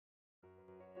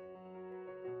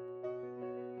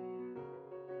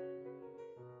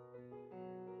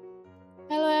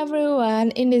Hello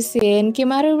everyone, in this scene,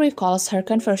 Kimmari recalls her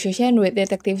conversation with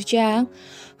Detective Zhang,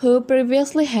 who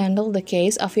previously handled the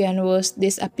case of Yuanwu's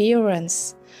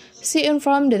disappearance. She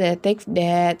informed the detective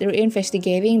that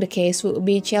reinvestigating the case would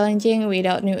be challenging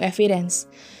without new evidence.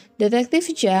 Detective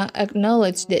Zhang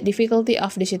acknowledged the difficulty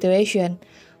of the situation.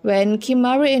 When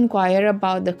Kimmari inquired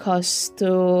about the cost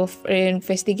to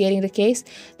investigating the case,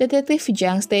 Detective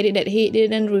Zhang stated that he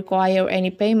didn't require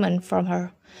any payment from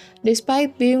her.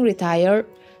 Despite being retired,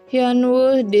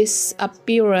 Hyunwoo's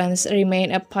disappearance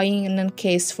remained a poignant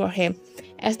case for him.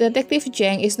 As Detective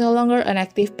Zhang is no longer an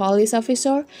active police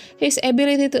officer, his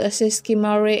ability to assist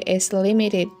Kimmari is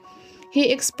limited. He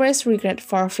expressed regret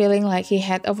for feeling like he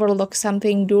had overlooked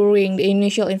something during the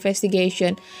initial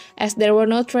investigation, as there were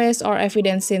no trace or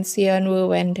evidence since Hyunwoo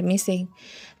went missing.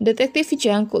 Detective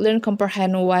Zhang couldn't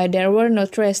comprehend why there were no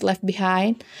traces left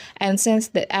behind, and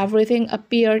sensed that everything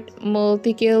appeared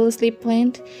meticulously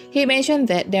planned. He mentioned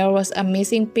that there was a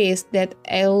missing piece that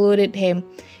eluded him.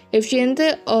 If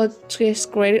Jintae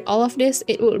orchestrated all of this,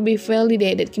 it would be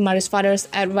validated Kimmari's father's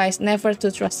advice never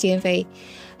to trust Jintae.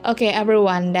 Okay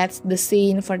everyone, that's the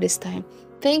scene for this time.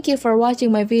 Thank you for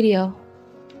watching my video.